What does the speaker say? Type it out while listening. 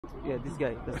Yeah, this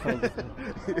guy. That's fine.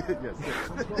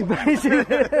 Yes. You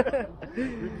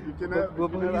can have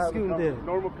a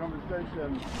normal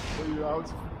conversation when you're out.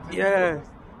 Yeah.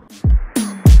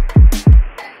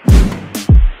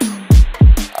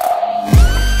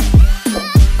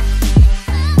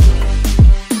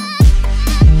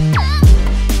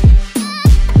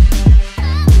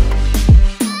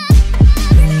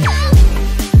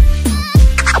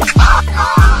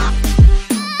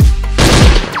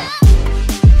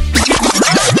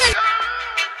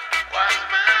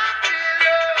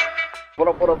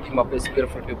 What up, my best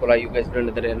beautiful people? Are you guys doing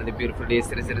another beautiful day?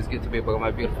 Seriously, good to be back,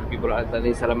 my beautiful people.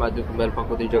 Assalamu alaikum, welcome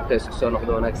to the joke.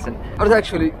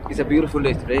 Actually, it's a beautiful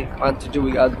day today. I'm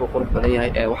doing as well.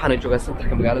 I'm jogging center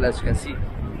magaalada, as you can see.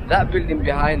 That building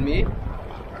behind me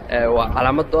waa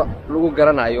calaamada lagu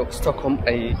garanayo Stockholm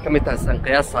ay kamid tahay san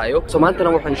qiyaasayo. So maanta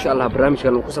waxaan insha Allah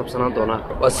barnaamijkan ku saabsanaan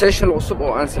doonaa. Waa session cusub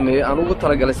oo aan sameeyay aan ugu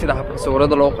talagalay sida habka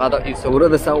sawirada loo qaado iyo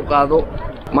sawirada saa u qaado.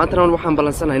 maanta waxaan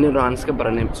balansanahay in aan iska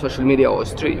baranay social media oo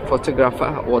street photographer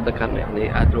ah oo dadkan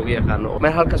aad looga yaqaano.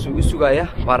 Meel halkaas ugu sugaya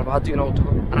baarbahadu inuu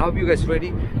tago. And I hope you guys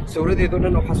ready. Sawiradeedu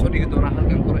dhan waxaan soo dhigi doonaa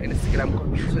halkan kor Instagram ko.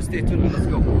 So stay tuned, let's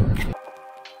go.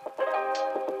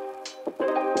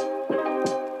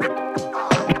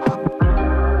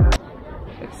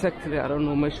 Exactly, I don't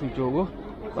know meesha joogo,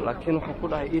 laakiin waxaan ku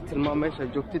dhahay ii tilmaam meesha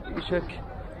joogtid ii sheeg.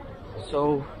 So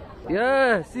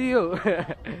yeah, see you.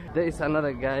 There is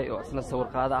another guy oo asna sawir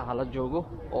qaada ah la joogo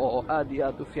oo aad iyo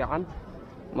aad u fiican.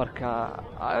 Marka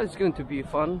it's going to be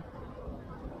fun.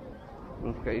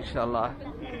 Okay, inshallah.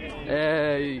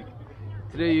 Hey,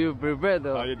 today you prepared?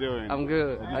 How you doing? I'm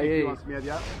good. Hey.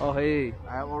 Oh hey.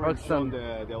 I have already shown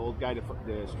the old guy,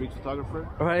 the street photographer.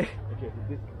 Right. Okay,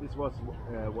 this was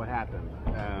what happened.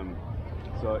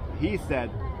 So he said,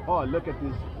 "Oh, look at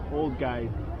this old guy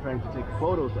trying to take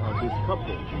photos of this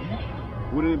couple.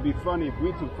 Wouldn't it be funny if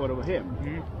we took photo of him?"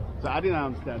 So I didn't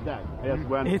understand that. I just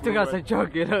went. He took us a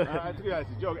joke, you know. I took it as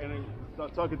a joke, and I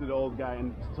started talking to the old guy,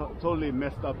 and totally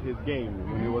messed up his game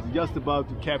when he was just about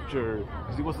to capture.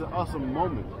 Because it was an awesome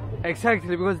moment.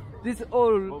 Exactly, because this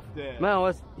old man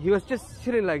was just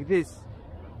sitting like this,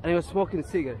 and he was smoking a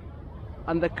cigarette,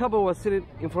 and the couple was sitting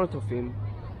in front of him.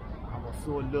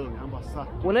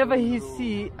 Whenever he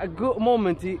see a good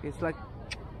moment, it's like,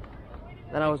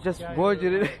 and I was just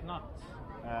watching it.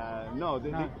 No,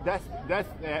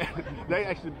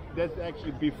 that's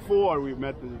actually before we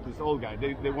met this old guy.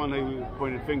 They one who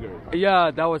pointed fingers.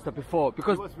 Yeah, that was the before,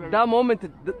 because that moment,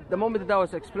 the moment that I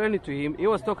was explaining to him, he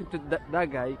was talking to that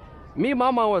guy. Me,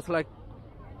 Mama was like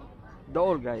the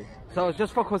old guy, so I was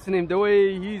just focusing him the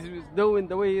way he's doing,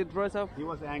 the way he dressed up. He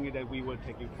was angry that we were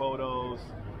taking photos.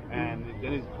 And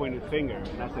then he pointed finger,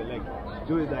 and I said, like,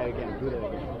 do that again, do that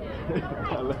again.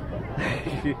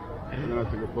 And then I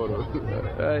took a photo.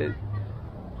 Right.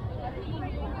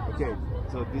 Okay,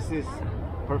 so this is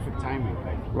perfect timing,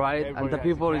 like, right? And the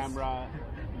people is camera.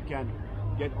 You can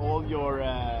get all your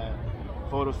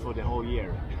photos for the whole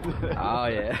year. Oh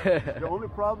yeah. The only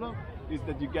problem is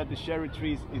that you get the cherry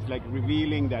trees is like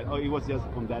revealing that it was just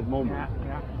from that moment.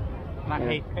 Yeah. And I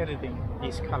hate editing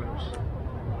these colors.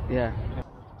 Yeah.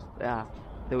 Yeah,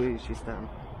 the way she's done.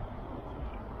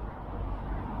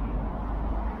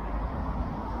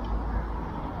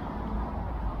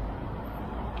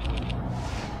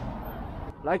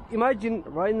 Like, imagine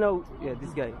right now, yeah, this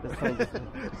guy, that's fine.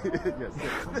 Yes.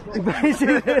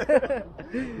 Imagine.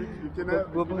 You can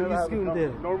have a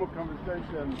normal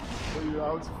conversation when you're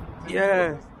out.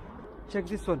 Yeah. Check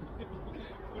this one.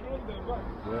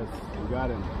 Yes, you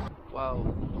got him.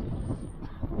 Wow.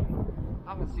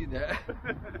 I haven't seen that.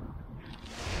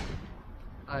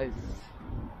 Nice.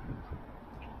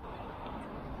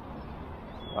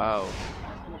 Wow.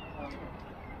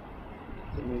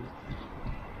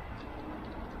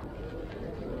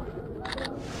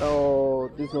 Oh,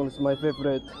 this one is my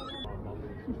favorite.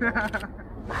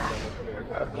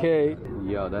 Okay.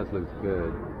 Yo, that looks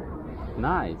good.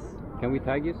 Nice. Can we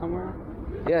tag you somewhere?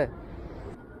 Yeah.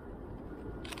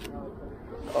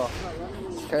 Oh,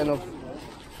 it's kind of.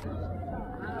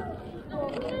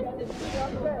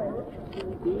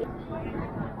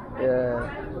 Yeah.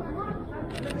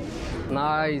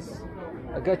 Nice.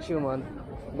 I got you, man.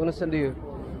 I'm gonna send you.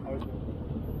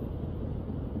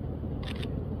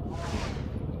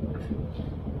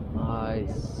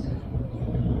 Nice.